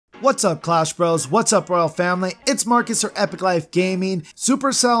What's up, Clash Bros? What's up, Royal family? It's Marcus or Epic Life Gaming.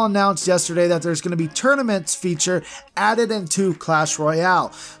 Supercell announced yesterday that there's going to be tournaments feature added into Clash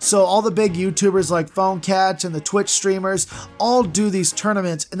Royale. So all the big YouTubers like PhoneCatch and the Twitch streamers all do these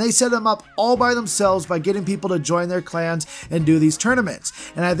tournaments, and they set them up all by themselves by getting people to join their clans and do these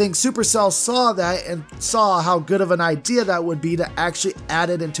tournaments. And I think Supercell saw that and saw how good of an idea that would be to actually add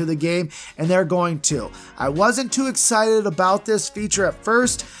it into the game, and they're going to. I wasn't too excited about this feature at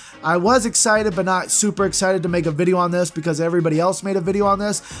first. I was excited, but not super excited to make a video on this because everybody else made a video on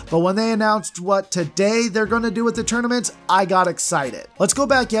this. But when they announced what today they're going to do with the tournaments, I got excited. Let's go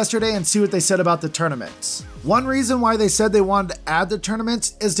back yesterday and see what they said about the tournaments. One reason why they said they wanted to add the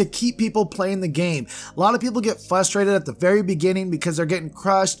tournaments is to keep people playing the game. A lot of people get frustrated at the very beginning because they're getting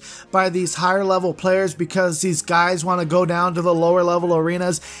crushed by these higher level players because these guys want to go down to the lower level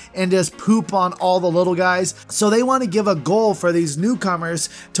arenas and just poop on all the little guys. So they want to give a goal for these newcomers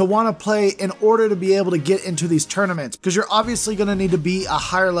to want to play in order to be able to get into these tournaments, because you're obviously going to need to be a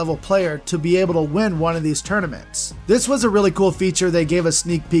higher level player to be able to win one of these tournaments. This was a really cool feature they gave a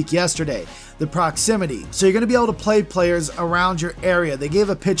sneak peek yesterday. The proximity. So you're going to be able to play players around your area. They gave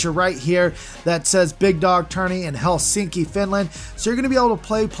a picture right here that says Big Dog Tourney in Helsinki, Finland. So you're going to be able to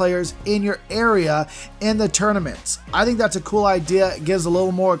play players in your area in the tournaments. I think that's a cool idea. It gives a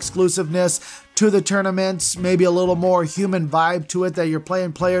little more exclusiveness to the tournaments, maybe a little more human vibe to it, that you're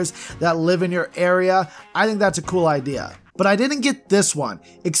playing players that live in your area. I think that's a cool idea. But I didn't get this one,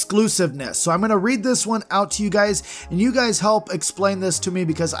 exclusiveness. So I'm going to read this one out to you guys, and you guys help explain this to me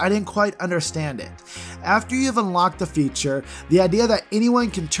because I didn't quite understand it. After you've unlocked the feature, the idea that anyone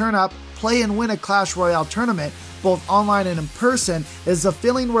can turn up, play and win a Clash Royale tournament, both online and in person, is the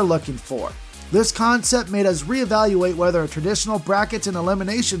feeling we're looking for. This concept made us reevaluate whether a traditional brackets and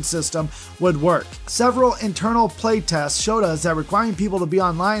elimination system would work. Several internal playtests showed us that requiring people to be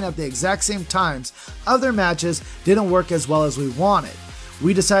online at the exact same times of their matches didn't work as well as we wanted.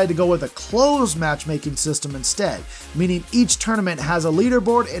 We decided to go with a closed matchmaking system instead, meaning each tournament has a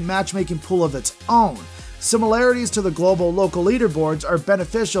leaderboard and matchmaking pool of its own. Similarities to the global local leaderboards are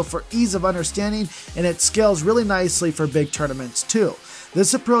beneficial for ease of understanding, and it scales really nicely for big tournaments too.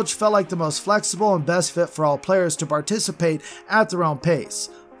 This approach felt like the most flexible and best fit for all players to participate at their own pace.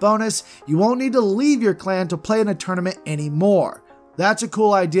 Bonus, you won't need to leave your clan to play in a tournament anymore. That's a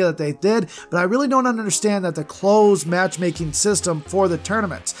cool idea that they did, but I really don't understand that the closed matchmaking system for the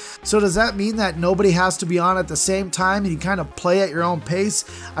tournaments. So does that mean that nobody has to be on at the same time and you kind of play at your own pace?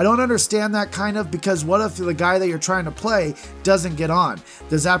 I don't understand that kind of, because what if the guy that you're trying to play doesn't get on?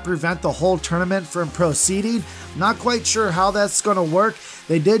 Does that prevent the whole tournament from proceeding? I'm not quite sure how that's going to work.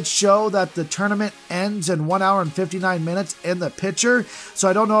 They did show that the tournament ends in 1 hour and 59 minutes in the picture, so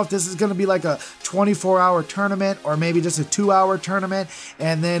I don't know if this is going to be like a 24-hour tournament or maybe just a 2-hour tournament,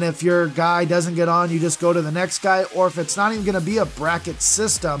 and then if your guy doesn't get on, you just go to the next guy, or if it's not even going to be a bracket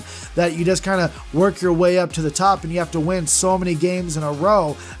system that you just kind of work your way up to the top and you have to win so many games in a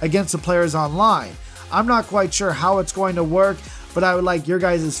row against the players online. I'm not quite sure how it's going to work, but I would like your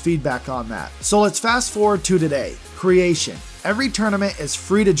guys' feedback on that. So let's fast forward to today. Creation. Every tournament is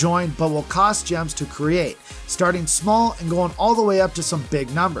free to join, but will cost gems to create, starting small and going all the way up to some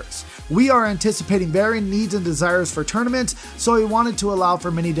big numbers. We are anticipating varying needs and desires for tournaments, so we wanted to allow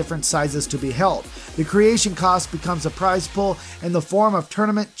for many different sizes to be held. The creation cost becomes a prize pool in the form of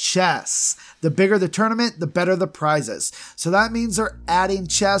tournament chests. The bigger the tournament, the better the prizes. So that means they're adding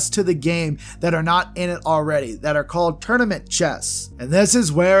chests to the game that are not in it already, that are called tournament chests. And this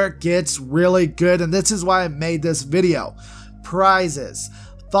is where it gets really good, and this is why I made this video. Prizes.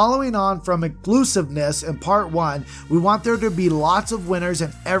 Following on from exclusiveness in part 1, we want there to be lots of winners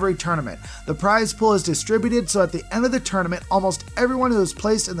in every tournament. The prize pool is distributed so at the end of the tournament, almost everyone who is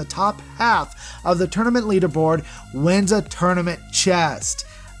placed in the top half of the tournament leaderboard wins a tournament chest.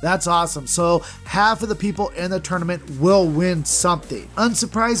 That's awesome. So half of the people in the tournament will win something.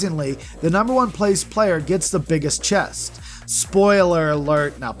 Unsurprisingly, the number 1 place player gets the biggest chest. Spoiler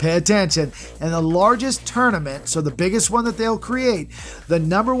alert, now pay attention. In the largest tournament, so the biggest one that they'll create, the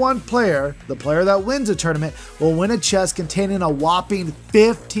number 1 player, the player that wins a tournament, will win a chest containing a whopping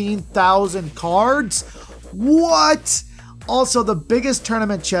 15,000 cards. What? Also, the biggest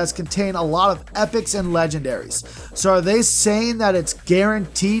tournament chests contain a lot of epics and legendaries. So are they saying that it's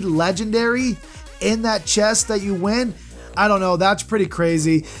guaranteed legendary in that chest that you win? I don't know, that's pretty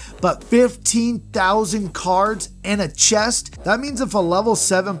crazy. But 15,000 cards in a chest? That means if a level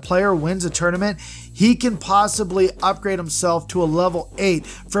 7 player wins a tournament, he can possibly upgrade himself to a level 8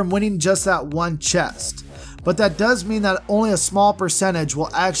 from winning just that one chest. but that does mean that only a small percentage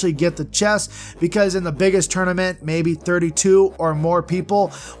will actually get the chest, because in the biggest tournament, maybe 32 or more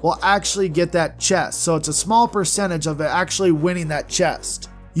people will actually get that chest. So it's a small percentage of actually winning that chest.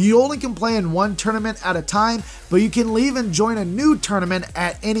 You only can play in one tournament at a time, but you can leave and join a new tournament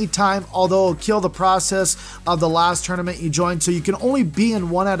at any time, although it'll kill the process of the last tournament you joined. So you can only be in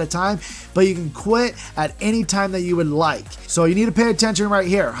one at a time, but you can quit at any time that you would like. So you need to pay attention right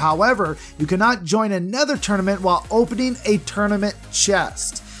here. However, you cannot join another tournament while opening a tournament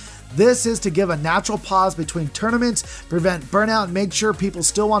chest. This is to give a natural pause between tournaments, prevent burnout, and make sure people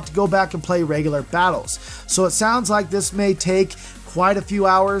still want to go back and play regular battles. So it sounds like this may take quite a few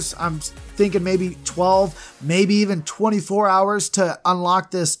hours. I'm thinking maybe 12, maybe even 24 hours to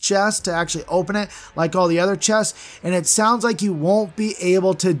unlock this chest, to actually open it like all the other chests. And it sounds like you won't be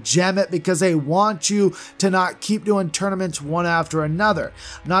able to gem it because they want you to not keep doing tournaments one after another.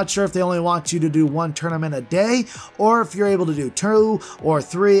 I'm not sure if they only want you to do one tournament a day or if you're able to do 2 or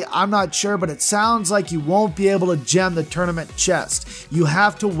 3. I'm not sure, but it sounds like you won't be able to gem the tournament chest. You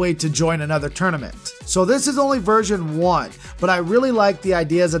have to wait to join another tournament. So this is only version 1, but I really like the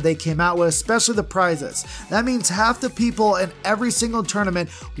ideas that they came out with, especially the prizes. That means half the people in every single tournament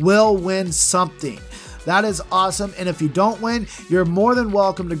will win something. That is awesome, and if you don't win, you're more than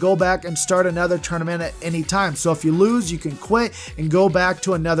welcome to go back and start another tournament at any time. So if you lose, you can quit and go back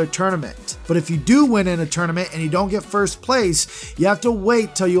to another tournament. But if you do win in a tournament and you don't get first place, you have to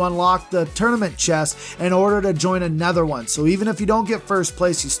wait till you unlock the tournament chest in order to join another one. So even if you don't get first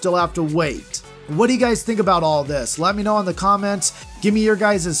place, you still have to wait. What do you guys think about all this? Let me know in the comments. Give me your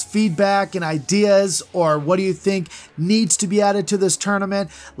guys' feedback and ideas, or what do you think needs to be added to this tournament?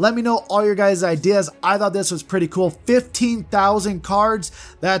 Let me know all your guys' ideas. I thought this was pretty cool. 15,000 cards.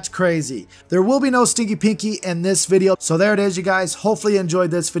 That's crazy. There will be no Stinky Pinky in this video. So there it is, you guys. Hopefully you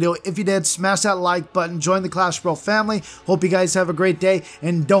enjoyed this video. If you did, smash that like button. Join the Clash Bro family. Hope you guys have a great day.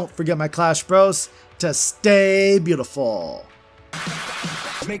 And don't forget, my Clash Bros, to stay beautiful.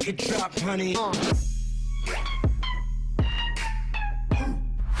 Make it drop, honey.